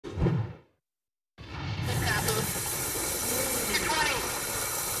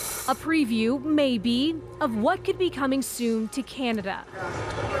A preview, maybe, of what could be coming soon to Canada.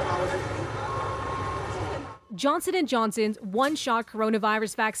 Johnson & Johnson's one-shot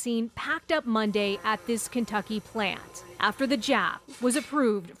coronavirus vaccine packed up Monday at this Kentucky plant after the jab was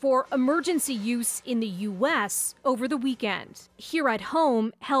approved for emergency use in the U.S. over the weekend. Here at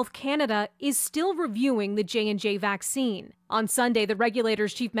home, Health Canada is still reviewing the J&J vaccine. On Sunday, the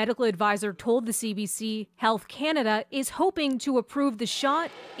regulator's chief medical advisor told the CBC Health Canada is hoping to approve the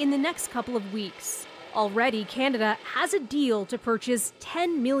shot in the next couple of weeks. Already, Canada has a deal to purchase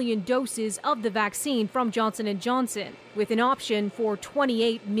 10 million doses of the vaccine from Johnson & Johnson, with an option for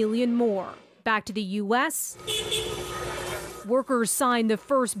 28 million more. Back to the U.S., workers signed the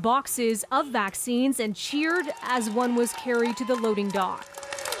first boxes of vaccines and cheered as one was carried to the loading dock.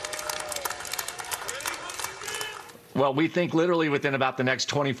 Well, we think literally within about the next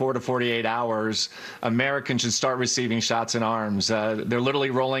 24 to 48 hours, Americans should start receiving shots in arms. They're literally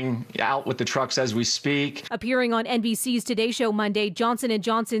rolling out with the trucks as we speak. Appearing on NBC's Today Show Monday, Johnson &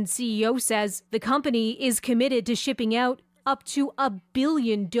 Johnson's CEO says the company is committed to shipping out up to 1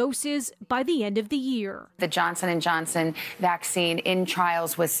 billion doses by the end of the year. The Johnson & Johnson vaccine in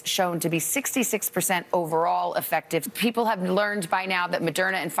trials was shown to be 66% overall effective. People have learned by now that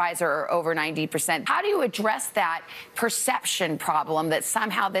Moderna and Pfizer are over 90%. How do you address that perception problem that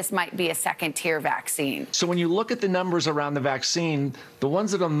somehow this might be a second-tier vaccine? So when you look at the numbers around the vaccine, the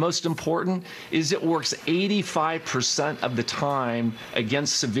ones that are most important is it works 85% of the time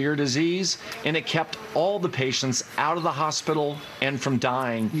against severe disease, and it kept all the patients out of the hospital and from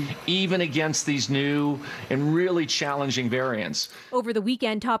dying, even against these new and really challenging variants. Over the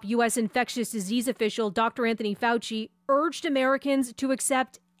weekend, top U.S. infectious disease official Dr. Anthony Fauci urged Americans to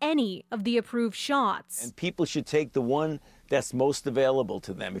accept any of the approved shots. And people should take the one that's most available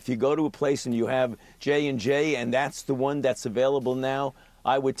to them. If you go to a place and you have J&J and that's the one that's available now,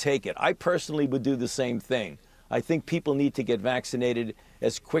 I would take it. I personally would do the same thing. I think people need to get vaccinated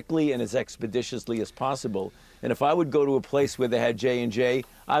as quickly and as expeditiously as possible. And if I would go to a place where they had J&J,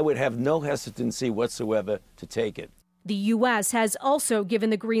 I would have no hesitancy whatsoever to take it. The U.S. has also given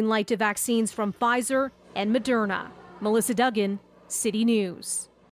the green light to vaccines from Pfizer and Moderna. Melissa Duggan, City News.